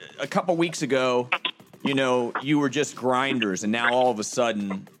a couple weeks ago, you were just grinders, and now all of a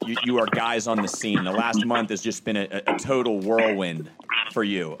sudden you are guys on the scene. The last month has just been a total whirlwind for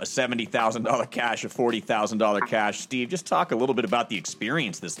you. A $70,000 cash, a $40,000 cash. Steve, just talk a little bit about the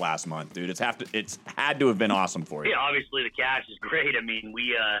experience this last month, dude. It's had to have been awesome for you. Yeah, obviously the cash is great. I mean,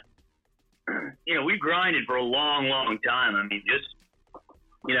 we grinded for a long, long time. I mean, just,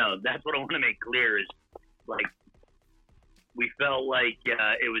 that's what I want to make clear is, like, we felt like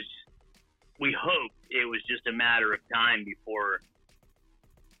we hoped it was just a matter of time before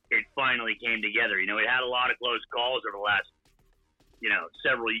it finally came together. We had a lot of close calls over the last,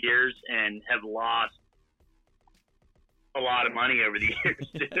 several years and have lost a lot of money over the years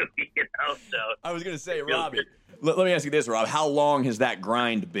too, so. I was going to say, Rob, let me ask you this, Rob. How long has that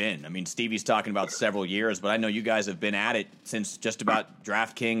grind been? I mean, Stevie's talking about several years, but I know you guys have been at it since just about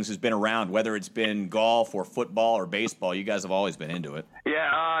DraftKings has been around, whether it's been golf or football or baseball. You guys have always been into it.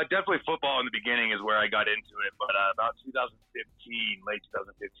 Yeah, definitely football in the beginning is where I got into it, but about 2015, late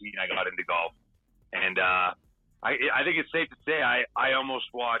 2015, I got into golf. And I think it's safe to say I almost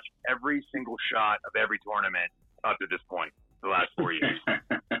watched every single shot of every tournament up to this point, the last 4 years.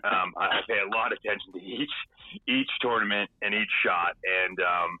 I pay a lot of attention to each tournament and each shot, and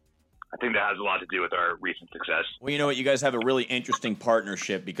I think that has a lot to do with our recent success. Well, you know what? You guys have a really interesting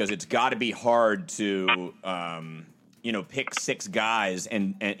partnership because it's got to be hard to, pick six guys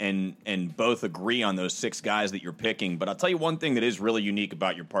and both agree on those six guys that you're picking. But I'll tell you one thing that is really unique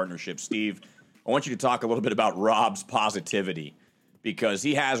about your partnership, Steve. I want you to talk a little bit about Rob's positivity. Because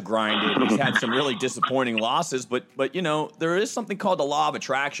he has grinded, he's had some really disappointing losses, but there is something called the law of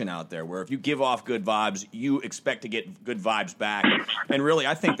attraction out there, where if you give off good vibes, you expect to get good vibes back. And really,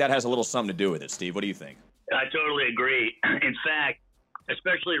 I think that has a little something to do with it. Steve, what do you think? I totally agree. In fact,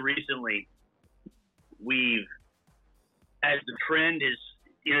 especially recently, as the trend is,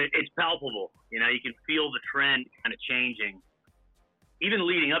 it's palpable. You can feel the trend kind of changing, even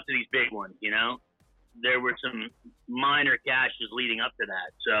leading up to these big ones. There were some minor cashes leading up to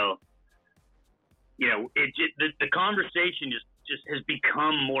that. So, the conversation just has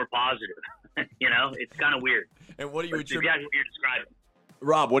become more positive. It's kind of weird. And what do you attribute? Exactly what you're describing.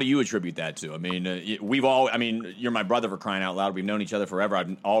 Rob, what do you attribute that to? I mean, you're my brother, for crying out loud. We've known each other forever.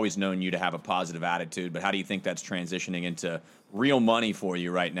 I've always known you to have a positive attitude, but how do you think that's transitioning into real money for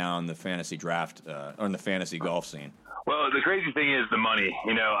you right now in the fantasy draft or in the fantasy golf scene? Well, the crazy thing is the money.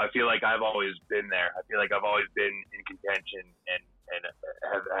 I feel like I've always been there. I feel like I've always been in contention and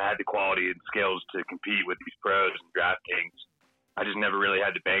have had the quality and skills to compete with these pros and DraftKings. I just never really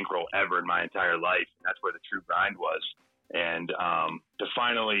had the bankroll ever in my entire life. And that's where the true grind was. And to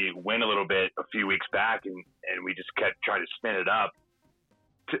finally win a little bit a few weeks back, and we just kept trying to spin it up,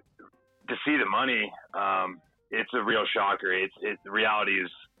 to see the money, it's a real shocker. The reality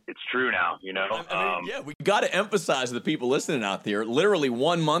is, it's true now, we got to emphasize to the people listening out there, literally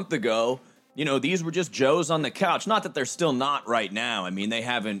 1 month ago, these were just Joes on the couch. Not that they're still not right now. I mean, they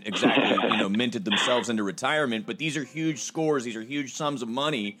haven't exactly, minted themselves into retirement, but these are huge scores. These are huge sums of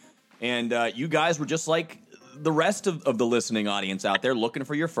money. And you guys were just like the rest of the listening audience out there looking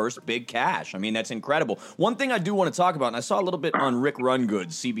for your first big cash. I mean, that's incredible. One thing I do want to talk about, and I saw a little bit on Rick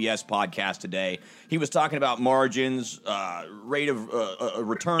Rungood's CBS podcast today. He was talking about margins, rate of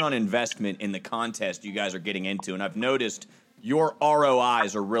return on investment in the contest you guys are getting into. And I've noticed your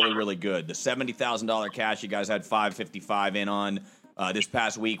ROIs are really, really good. The $70,000 cash you guys had $555 in on. This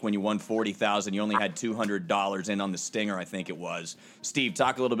past week when you won $40,000, you only had $200 in on the Stinger, I think it was. Steve,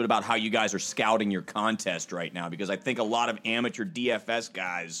 talk a little bit about how you guys are scouting your contest right now, because I think a lot of amateur DFS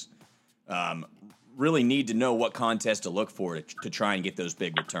guys really need to know what contest to look for to try and get those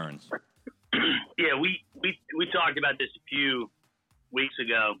big returns. Yeah, we talked about this a few weeks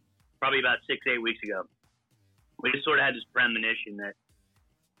ago, probably about 6-8 weeks ago. We just sort of had this premonition that,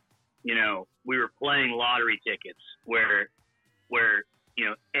 we were playing lottery tickets where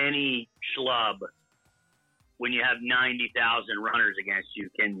any schlub, when you have 90,000 runners against you,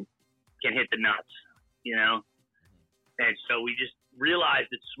 can hit the nuts, And so we just realized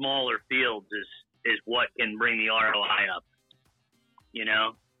that smaller fields is what can bring the ROI up,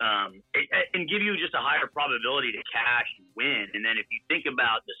 and give you just a higher probability to cash and win. And then if you think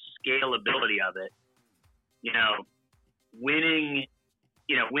about the scalability of it, winning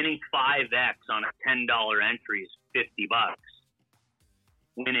 5X on a $10 entry is $50.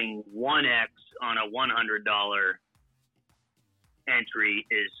 Winning 1X on a $100 entry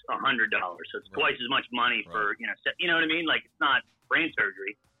is $100. So it's twice as much money for, you know what I mean? Like, it's not brain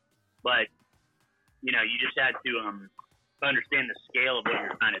surgery, but, you just had to understand the scale of what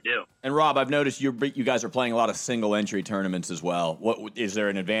you're trying to do. And Rob, I've noticed you guys are playing a lot of single entry tournaments as well. What is there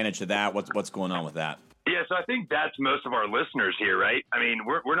an advantage to that? What's going on with that? Yeah, so I think that's most of our listeners here, right? I mean,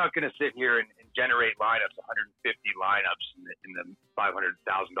 we're not going to sit here and generate lineups, 150 lineups in the $500,000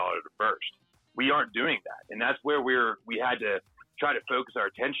 at first. We aren't doing that, and that's where we had to try to focus our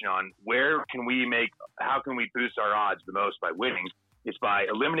attention on how can we boost our odds the most by winning. It's by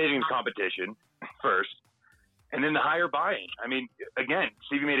eliminating the competition first, and then the higher buy-in. I mean, again,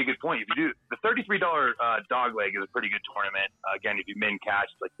 Stevie made a good point. If you do the $33 dog leg is a pretty good tournament. Again, if you min catch,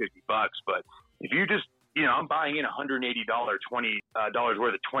 it's like $50, but if you just, I'm buying in $180, $20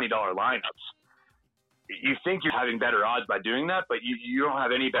 worth of $20 lineups. You think you're having better odds by doing that, but you don't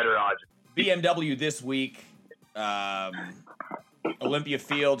have any better odds. BMW this week, Olympia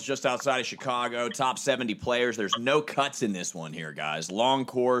Field just outside of Chicago, top 70 players. There's no cuts in this one here, guys. Long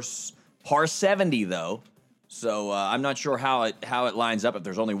course, par 70 though. So I'm not sure how it lines up if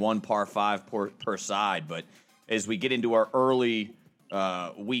there's only one par 5 per side. But as we get into our early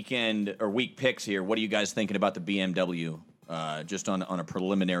weekend or week picks here, what are you guys thinking about the BMW just on a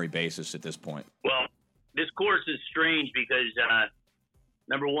preliminary basis at this point? Well, this course is strange because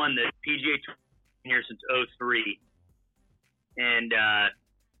number one, the PGA Tour has been here since '03, and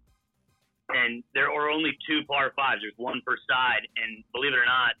there are only 2 par 5s. There's one per side, and believe it or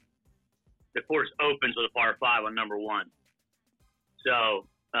not, the course opens with a par 5 on number 1. So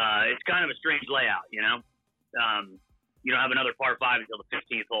it's kind of a strange layout, You don't have another par 5 until the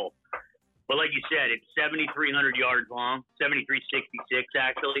 15th hole. But like you said, it's 7,300 yards long, 7,366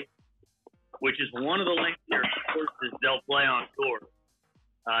 actually, which is one of the lengthier courses they'll play on tour.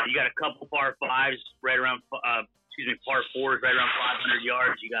 You got a couple par 5s right around, par 4s right around 500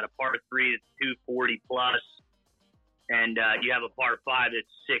 yards. You got a par 3 that's 240 plus, and you have a par 5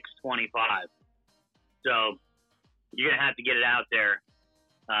 that's 625. So you're gonna have to get it out there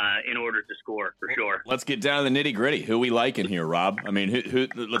in order to score for sure. Let's get down to the nitty gritty. Who we liking here, Rob? I mean, who?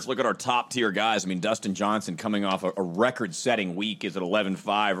 Let's look at our top tier guys. I mean, Dustin Johnson coming off a record-setting week is at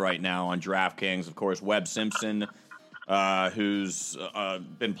 11.5 right now on DraftKings. Of course, Webb Simpson, who's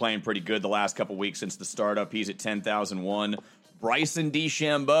been playing pretty good the last couple weeks since the startup. He's at 10,001. Bryson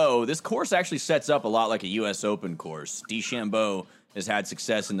DeChambeau. This course actually sets up a lot like a U.S. Open course. DeChambeau has had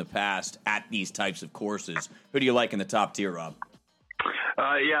success in the past at these types of courses. Who do you like in the top tier, Rob?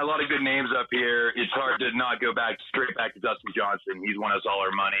 Yeah, a lot of good names up here. It's hard to not go straight back to Dustin Johnson. He's won us all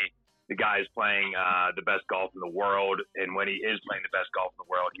our money. The guy is playing the best golf in the world, and when he is playing the best golf in the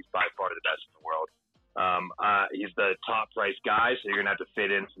world, he's by far the best in the world. He's the top price guy, so you're gonna have to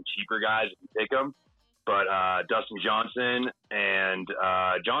fit in some cheaper guys if you pick him. But Dustin Johnson and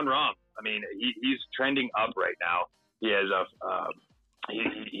John Rahm. I mean, he's trending up right now. He has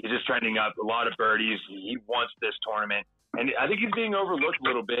he's just trending up. A lot of birdies. He wants this tournament. And I think he's being overlooked a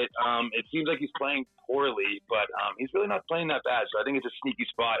little bit. It seems like he's playing poorly, but he's really not playing that bad. So I think it's a sneaky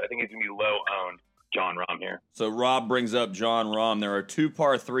spot. I think it's going to be low-owned John Rahm here. So Rob brings up John Rahm. There are 2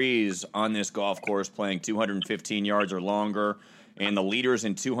 par 3s on this golf course playing 215 yards or longer. And the leaders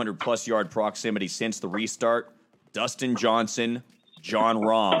in 200-plus yard proximity since the restart, Dustin Johnson, John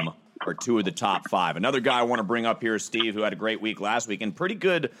Rahm, are 2 of the top 5. Another guy I want to bring up here, Steve, who had a great week last week and pretty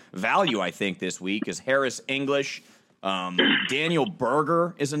good value, I think, this week, is Harris English. Daniel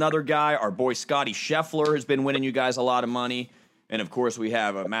Berger is another guy. Our boy Scotty Scheffler has been winning you guys a lot of money. And, of course, we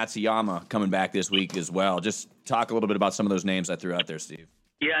have Matsuyama coming back this week as well. Just talk a little bit about some of those names I threw out there, Steve.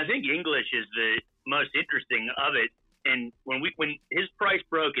 Yeah, I think English is the most interesting of it. And when his price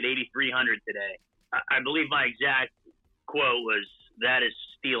broke at 8,300 today, I believe my exact quote was, "That is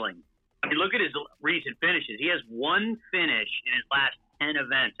stealing." I mean, look at his recent finishes. He has one finish in his last 10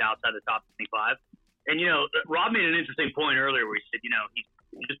 events outside the top 25. And, Rob made an interesting point earlier where he said,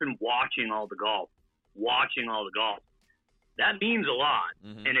 he's just been watching all the golf. That means a lot.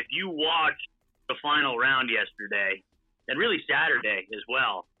 Mm-hmm. And if you watched the final round yesterday, and really Saturday as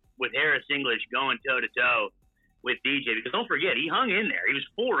well, with Harris English going toe-to-toe with DJ, because don't forget, he hung in there. He was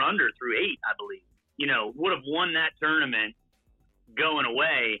 4 under through 8, I believe. Would have won that tournament going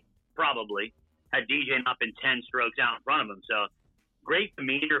away, probably, had DJ not been 10 strokes out in front of him. So, great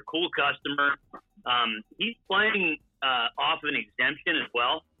demeanor, cool customer. He's playing off an exemption as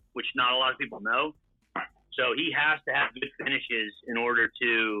well, which not a lot of people know. So he has to have good finishes in order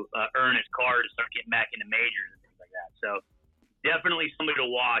to earn his card and start getting back into majors and things like that. So definitely somebody to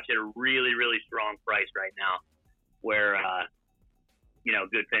watch at a really, really strong price right now where,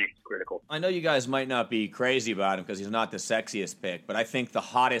 good finish is critical. I know you guys might not be crazy about him because he's not the sexiest pick, but I think the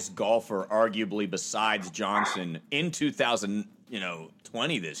hottest golfer, arguably besides Johnson, in 2019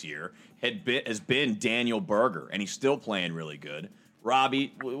 20 this year has been Daniel Berger, and he's still playing really good.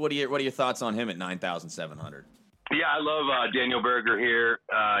 Robbie, what are your thoughts on him at 9,700? Yeah, I love Daniel Berger here.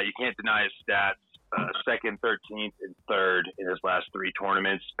 You can't deny his stats. Second, 13th, and third in his last 3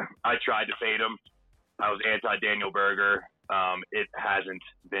 tournaments. I tried to fade him. I was anti-Daniel Berger. It hasn't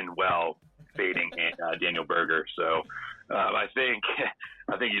been well fading Daniel Berger. So I think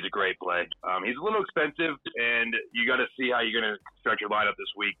he's a great play. He's a little expensive, and you got to see how you're going to construct your lineup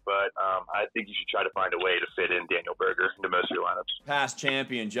this week. But I think you should try to find a way to fit in Daniel Berger into most of your lineups. Past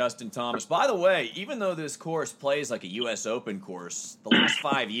champion Justin Thomas. By the way, even though this course plays like a U.S. Open course, the last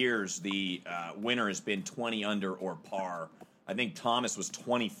 5 years the winner has been 20 under or par. I think Thomas was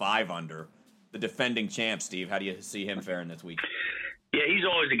 25 under. The defending champ, Steve. How do you see him faring this week? Yeah, he's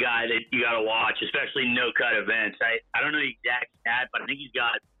always a guy that you got to watch, especially no-cut events. I don't know the exact stat, but I think he's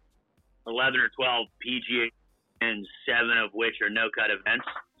got 11 or 12 PGA and 7 of which are no-cut events.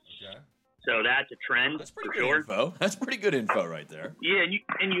 Okay. So that's a trend. That's pretty for good sure. info. That's pretty good info right there. Yeah,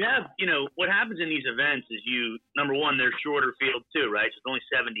 and you have, what happens in these events is number one, they're shorter field too, right? So it's only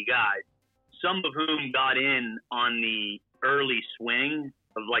 70 guys, some of whom got in on the early swing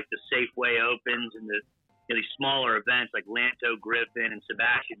of like the Safeway Opens and these smaller events like Lanto Griffin and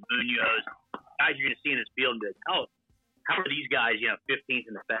Sebastian Munoz, guys you're going to see in this field and be like, oh, how are these guys, 15th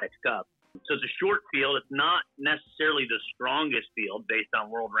in the FedEx Cup? So it's a short field. It's not necessarily the strongest field based on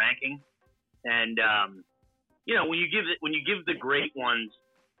world ranking. And, when you give the great ones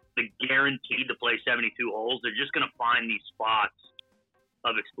the guaranteed to play 72 holes, they're just going to find these spots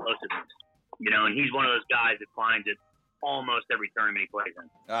of explosiveness, and he's one of those guys that finds it almost every tournament he plays in.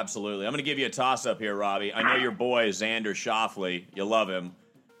 Absolutely. I'm going to give you a toss-up here, Robbie. I know your boy, Xander Schauffele. You love him.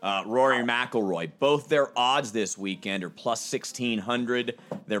 Rory McIlroy. Both their odds this weekend are plus 1,600.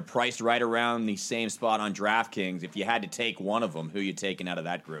 They're priced right around the same spot on DraftKings. If you had to take one of them, who are you taking out of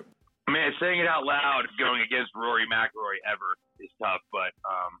that group? Man, saying it out loud going against Rory McIlroy ever is tough, but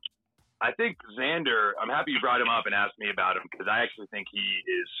I think Xander, I'm happy you brought him up and asked me about him because I actually think he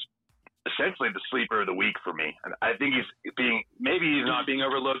is essentially the sleeper of the week for me. I think maybe he's not being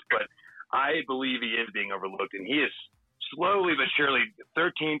overlooked, but I believe he is being overlooked, and he is slowly but surely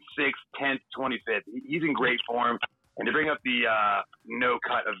 13th, 6th, 10th, 25th. He's in great form. And to bring up the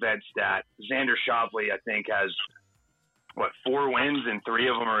no-cut event stat, Xander Schauffele, I think, has, 4 wins, and 3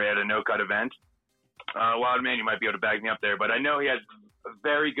 of them are at a no-cut event. Wildman, you might be able to back me up there, but I know he has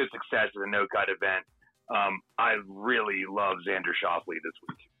very good success at a no-cut event. I really love Xander Schauffele this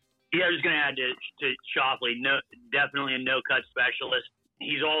week. Yeah, I was going to add to Schauffele, definitely a no-cut specialist.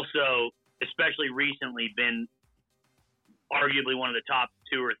 He's also, especially recently, been arguably one of the top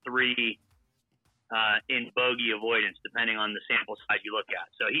 2 or 3 in bogey avoidance, depending on the sample size you look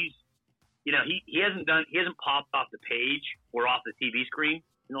at. So he's, he hasn't popped off the page or off the TV screen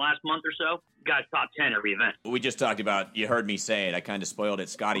in the last month or so. Guy's top 10 every event. We just talked about, you heard me say it, I kind of spoiled it,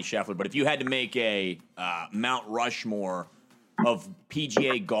 Scotty Scheffler. But if you had to make a Mount Rushmore of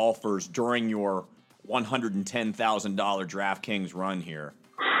PGA golfers during your $110,000 DraftKings run here,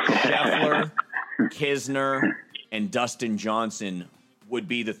 Scheffler, Kisner, and Dustin Johnson would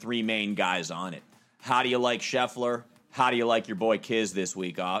be the 3 main guys on it. How do you like Scheffler? How do you like your boy Kiz this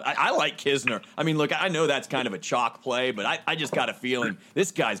week? I like Kisner. I mean, look, I know that's kind of a chalk play, but I just got a feeling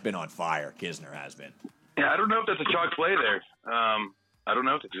this guy's been on fire. Kisner has been. Yeah, I don't know if that's a chalk play there. I don't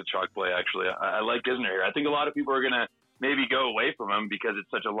know if it's a chalk play, actually. I like Kisner here. I think a lot of people are going to maybe go away from him because it's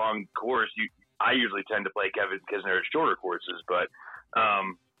such a long course. I usually tend to play Kevin Kisner at shorter courses, but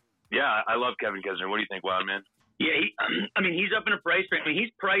I love Kevin Kisner. What do you think, Wildman? Yeah, he's up in a price range. He's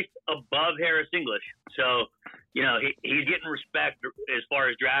priced above Harris English, so he's getting respect as far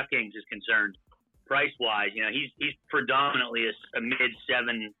as DraftKings is concerned, price wise. He's predominantly a mid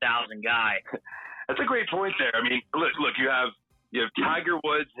 7,000 guy. That's a great point there. I mean, look, you have Tiger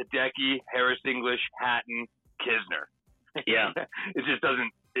Woods, Hideki, Harris English, Hatton, Kisner. Yeah. It just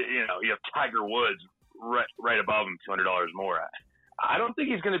doesn't, you have Tiger Woods right above him, $200 more. I don't think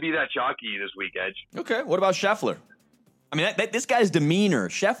he's going to be that chalky this week, Edge. Okay, what about Scheffler? I mean, this guy's demeanor,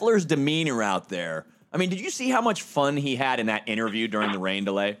 Scheffler's demeanor out there. I mean, did you see how much fun he had in that interview during the rain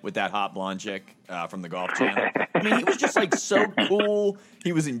delay with that hot blonde chick from the Golf Channel? I mean, he was just so cool.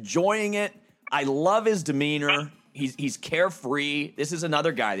 He was enjoying it. I love his demeanor. He's carefree. This is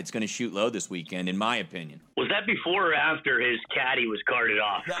another guy that's going to shoot low this weekend, in my opinion. Was that before or after his caddy was carted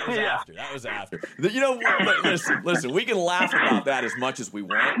off? That was after. Listen, we can laugh about that as much as we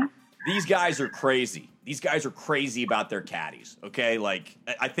want. These guys are crazy. These guys are crazy about their caddies, okay?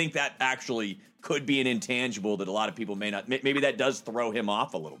 I think that actually could be an intangible that a lot of people may not – maybe that does throw him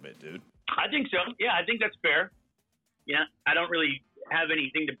off a little bit, dude. I think so. Yeah, I think that's fair. I don't really have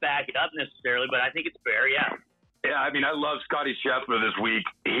anything to back it up necessarily, but I think it's fair. Yeah. Yeah, I mean, I love Scotty Scheffler this week.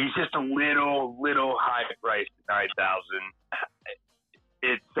 He's just a little high priced at 9,000.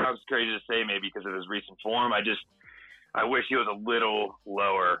 It sounds crazy to say maybe because of his recent form. I wish he was a little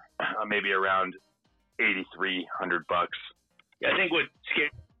lower, maybe around $8,300. I think what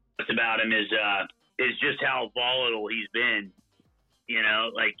scares us about him is just how volatile he's been. You know,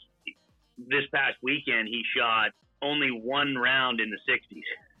 like this past weekend, he shot only one round in the 60s.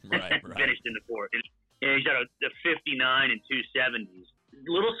 Right. Finished in the fourth. And he's got a 59 and 270s.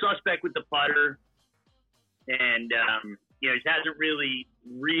 A little suspect with the putter. And, he hasn't really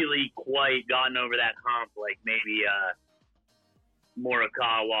quite gotten over that hump like maybe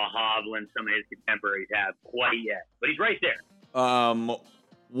Morikawa, Hovland, some of his contemporaries have quite yet. But he's right there.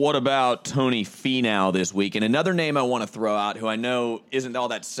 What about Tony Finau this week? And another name I want to throw out who I know isn't all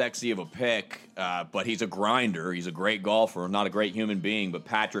that sexy of a pick, but he's a grinder. He's a great golfer, not a great human being, but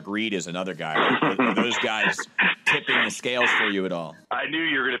Patrick Reed is another guy. Are those guys tipping the scales for you at all? I knew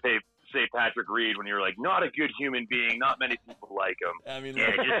you were going to say Patrick Reed when you were like, not a good human being, not many people like him. I mean,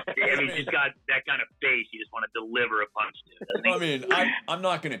 he's just got that kind of face you just want to deliver a punch to. I mean, I'm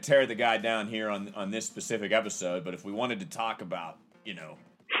not going to tear the guy down here on this specific episode, but if we wanted to talk about,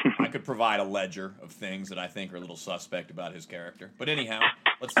 I could provide a ledger of things that I think are a little suspect about his character. But anyhow,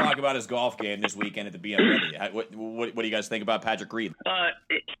 let's talk about his golf game this weekend at the BMW. What do you guys think about Patrick Reed?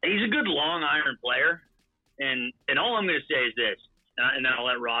 He's a good long iron player, and all I'm going to say is this, and then I'll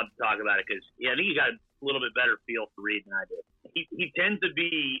let Rob talk about it because I think he got a little bit better feel for Reed than I did. He tends to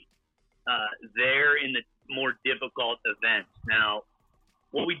be there in the more difficult events. Now,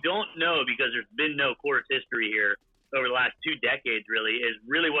 what we don't know, because there's been no course history here over the last 2 decades, really, is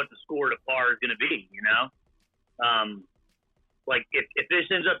really what the score to par is going to be, Like, if this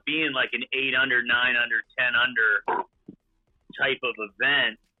ends up being like an 8 under, 9 under, 10 under type of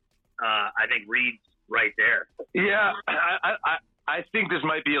event, I think Reed's right there. Yeah, I think this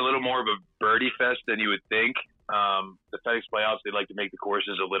might be a little more of a birdie fest than you would think. The FedEx playoffs, they like to make the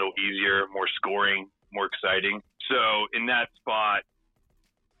courses a little easier, more scoring, more exciting. So in that spot,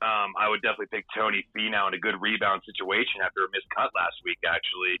 I would definitely pick Tony Finau in a good rebound situation after a missed cut last week.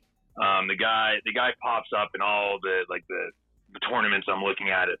 Actually, the guy pops up in all the tournaments I'm looking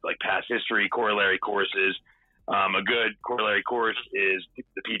at, like past history, corollary courses. A good corollary course is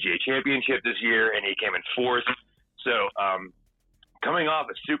the PGA Championship this year, and he came in 4th. So coming off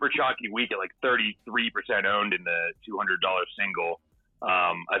a super chalky week at like 33% owned in the $200 single.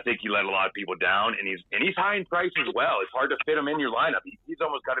 I think he let a lot of people down, and he's high in price as well. It's hard to fit him in your lineup. He's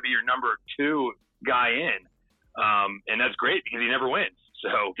almost got to be your number 2 guy in, and that's great because he never wins.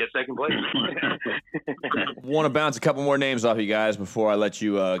 So get second place. Want to bounce a couple more names off you guys before I let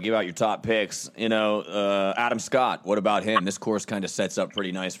you give out your top picks. Adam Scott. What about him? This course kind of sets up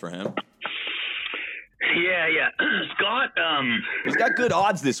pretty nice for him. Yeah. Scott, he's got good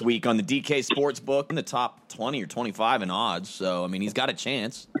odds this week on the DK Sportsbook in the top 20 or 25 in odds. So, I mean, he's got a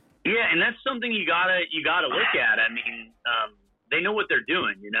chance. Yeah, and that's something you gotta look at. I mean, they know what they're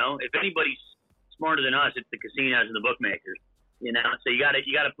doing, If anybody's smarter than us, it's the casinos and the bookmakers, So you gotta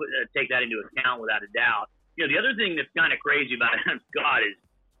take that into account without a doubt. The other thing that's kind of crazy about Adam Scott is,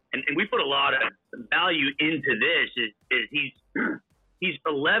 and we put a lot of value into this, is he's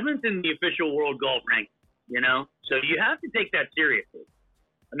 11th in the official world golf ranking. So you have to take that seriously.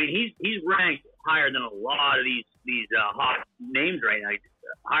 I mean, he's ranked higher than a lot of these hot names right now.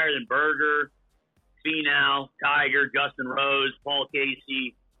 Higher than Berger, Finau, Tiger, Justin Rose, Paul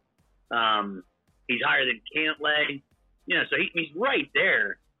Casey. He's higher than Cantlay. So he's right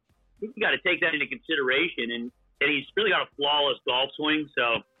there. I think you got to take that into consideration, and he's really got a flawless golf swing.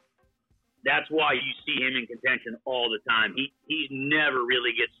 So that's why you see him in contention all the time. He never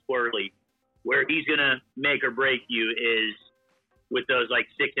really gets squirrely. Where he's going to make or break you is with those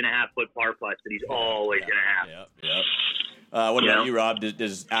 6.5-foot par putts that he's always going to have. Yep. What about you, Rob?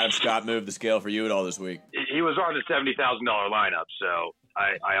 Does Adam Scott move the scale for you at all this week? He was on the $70,000 lineup, so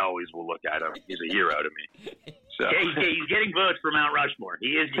I always will look at him. He's a hero to me. So. Yeah, he's getting votes for Mount Rushmore. He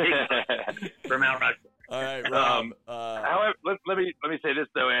is getting votes for Mount Rushmore. All right, Rob. However, let me say this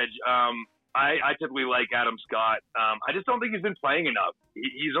though, Edge. I typically like Adam Scott. I just don't think he's been playing enough.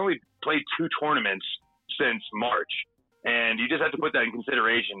 He's only played 2 tournaments since March, and you just have to put that in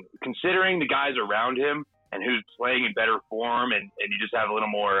consideration. Considering the guys around him and who's playing in better form, and you just have a little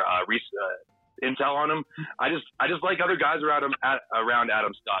more intel on him. I just like other guys around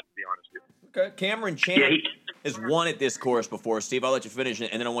Adam Scott, to be honest with you. Okay, Cameron Champ. has won at this course before. Steve, I'll let you finish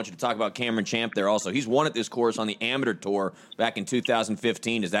it, and then I want you to talk about Cameron Champ there also. He's won at this course on the Amateur Tour back in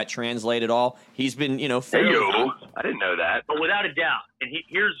 2015. Does that translate at all? He's been, fairly... Hey, I didn't know that. But without a doubt, and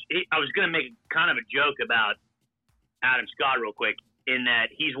I was going to make kind of a joke about Adam Scott real quick, in that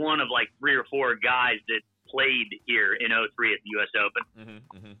he's one of like 3 or 4 guys that played here in 03 at the U.S. Open.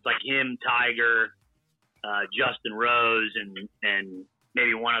 It's like him, Tiger, Justin Rose, and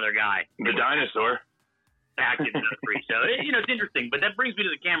maybe one other guy. The dinosaur. Active in 03. So, it's interesting. But that brings me to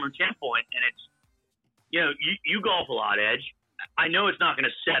the Cameron Champ point, and it's, you golf a lot, Edge. I know it's not going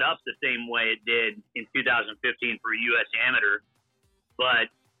to set up the same way it did in 2015 for a U.S. Amateur, but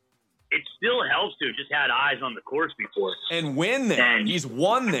it still helps to have just had eyes on the course before. And win there. And he's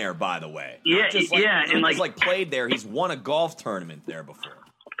won there, by the way. Yeah, and played there. He's won a golf tournament there before.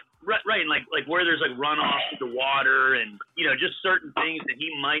 Right, and like where there's like runoff to the water, and just certain things that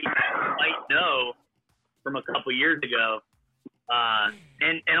he might know from a couple years ago.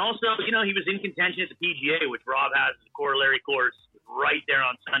 And also, he was in contention at the PGA, which Rob has as a corollary course right there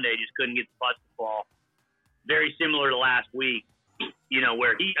on Sunday. Just couldn't get the putt to fall. Very similar to last week,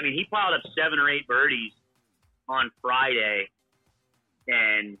 where he piled up 7 or 8 birdies on Friday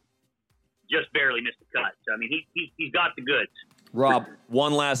and just barely missed the cut. So, he's got the goods. Rob,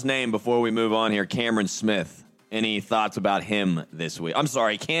 one last name before we move on here, Cameron Smith. Any thoughts about him this week? I'm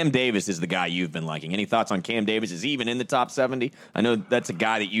sorry, Cam Davis is the guy you've been liking. Any thoughts on Cam Davis? Is he even in the top 70? I know that's a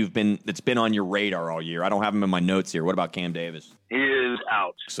guy that's been on your radar all year. I don't have him in my notes here. What about Cam Davis? He is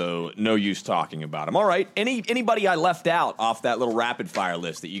out. So no use talking about him. All right. Anybody I left out off that little rapid fire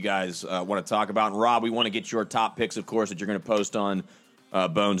list that you guys want to talk about? And Rob, we want to get your top picks, of course, that you're going to post on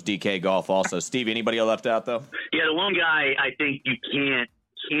Bones DK Golf also. Steve, anybody I left out, though? Yeah, the one guy I think you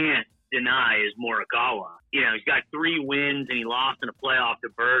can't deny is Morikawa. He's got 3 wins, and he lost in a playoff to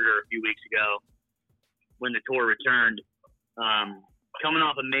Berger a few weeks ago when the tour returned. Coming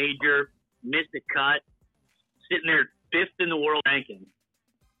off a major, missed a cut, sitting there 5th in the world ranking,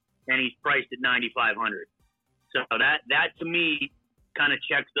 and he's priced at $9,500. So that to me kind of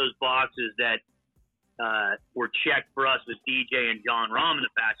checks those boxes that were checked for us with DJ and John Rahm in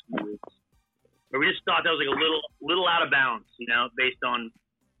the past few weeks. But we just thought that was like a little out of bounds, based on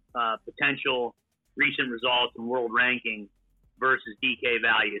potential recent results and world ranking versus DK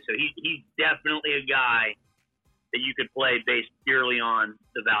value. So he's definitely a guy that you could play based purely on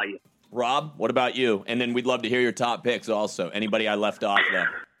the value. Rob, what about you? And then we'd love to hear your top picks also. Anybody I left off there?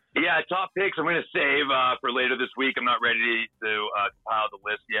 Yeah, top picks I'm going to save for later this week. I'm not ready to compile the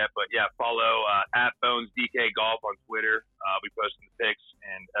list yet, but follow at BonesDKGolf on Twitter. I'll be posting the picks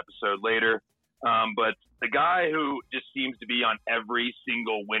and episode later. But the guy who just seems to be on every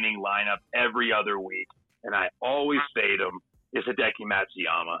single winning lineup every other week, and I always fade him, is Hideki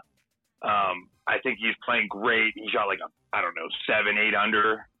Matsuyama. I think he's playing great. He shot 7, 8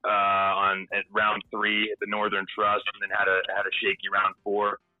 under at round 3 at the Northern Trust, and then had a shaky round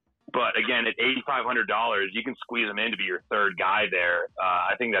 4. But again, at $8,500, you can squeeze him in to be your third guy there.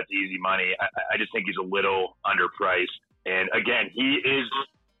 I think that's easy money. I just think he's a little underpriced. And again, he is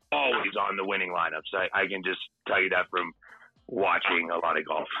always on the winning lineups. I can just tell you that from watching a lot of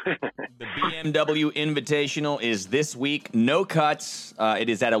golf. The BMW Invitational is this week. No cuts. It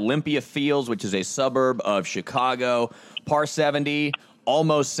is at Olympia Fields, which is a suburb of Chicago. Par 70,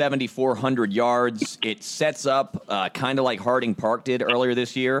 almost 7,400 yards. It sets up kind of like Harding Park did earlier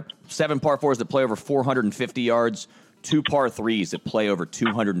this year. 7 par 4s that play over 450 yards. 2 par 3s that play over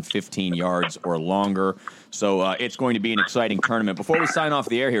 215 yards or longer. So it's going to be an exciting tournament. Before we sign off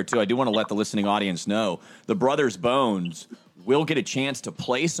the air here, too, I do want to let the listening audience know the Brothers Bones will get a chance to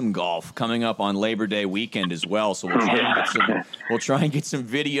play some golf coming up on Labor Day weekend as well. So we'll try and get some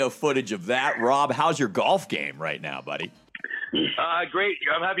video footage of that. Rob, how's your golf game right now, buddy? Great.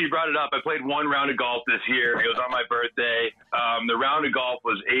 I'm happy you brought it up. I played 1 round of golf this year. It was on my birthday. The round of golf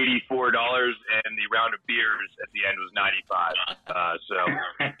was $84, and the round of beers at the end was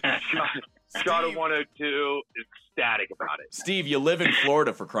 $95. Shot a 102. Ecstatic about it. Steve, you live in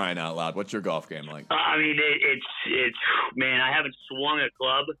Florida, for crying out loud. What's your golf game like? It's man, I haven't swung a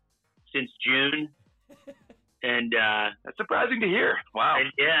club since June, and that's surprising to hear. Wow.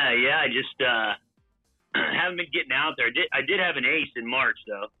 And I just haven't been getting out there. I did have an ace in March,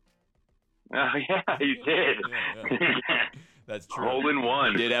 though. Yeah, you did. Yeah. That's true. Hole in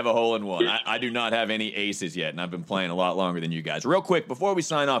one. You did have a hole in one. I do not have any aces yet, and I've been playing a lot longer than you guys. Real quick, before we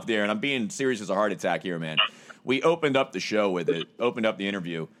sign off there, and I'm being serious as a heart attack here, man. We opened up the show with it, opened up the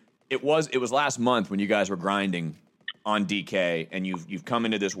interview. It was last month when you guys were grinding on DK, and you've come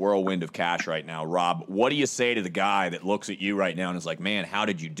into this whirlwind of cash right now. Rob, what do you say to the guy that looks at you right now and is like, man, how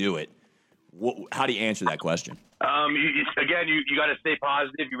did you do it? How do you answer that question? You got to stay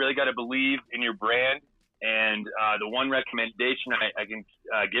positive. You really got to believe in your brand. And the one recommendation I can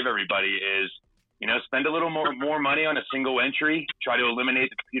give everybody is, spend a little more money on a single entry. Try to eliminate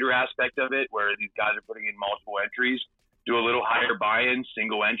the computer aspect of it, where these guys are putting in multiple entries. Do a little higher buy-in,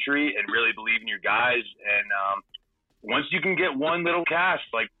 single entry, and really believe in your guys. And once you can get one little cash,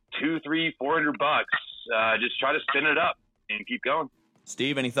 like $200, $300, $400, just try to spin it up and keep going.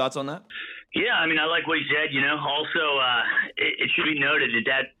 Steve, any thoughts on that? Yeah, I mean, I like what he said. Also, it should be noted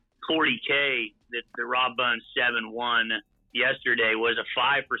that 40K that the Rob Bones 7 won yesterday was a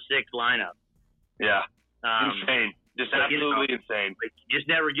 5 for 6 lineup. Yeah, insane, just absolutely insane. Like, just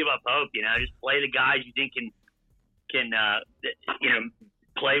never give up hope. Just play the guys you think can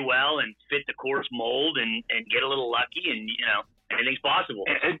play well and fit the course mold and get a little lucky, and anything's possible.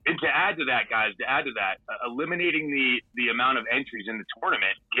 And to add to that, guys, eliminating the amount of entries in the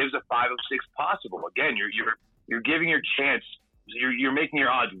tournament gives a 5 of 6 possible. Again, you're giving your chance. You're making your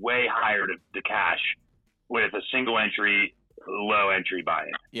odds way higher to cash with a single entry, low entry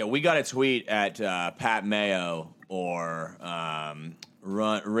buy-in. Yeah, we got a tweet at Pat Mayo or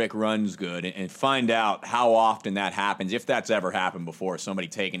Rick Runs Good and find out how often that happens, if that's ever happened before, somebody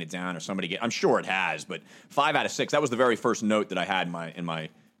taking it down or somebody I'm sure it has, but 5 out of 6, that was the very first note that I had in my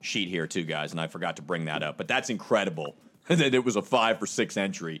sheet here too, guys, and I forgot to bring that up. But that's incredible that it was a 5 for 6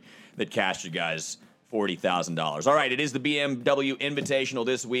 entry that cashed you guys $40,000. All right, it is the BMW Invitational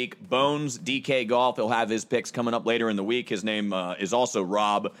this week. BonesDKGolf, he'll have his picks coming up later in the week. His name is also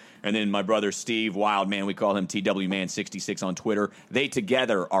Rob. And then my brother Steve, Wildman, we call him TWMan66 on Twitter. They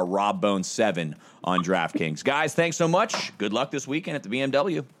together are Rob Bones 7 on DraftKings. Guys, thanks so much. Good luck this weekend at the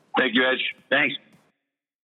BMW. Thank you, Edge. Thanks.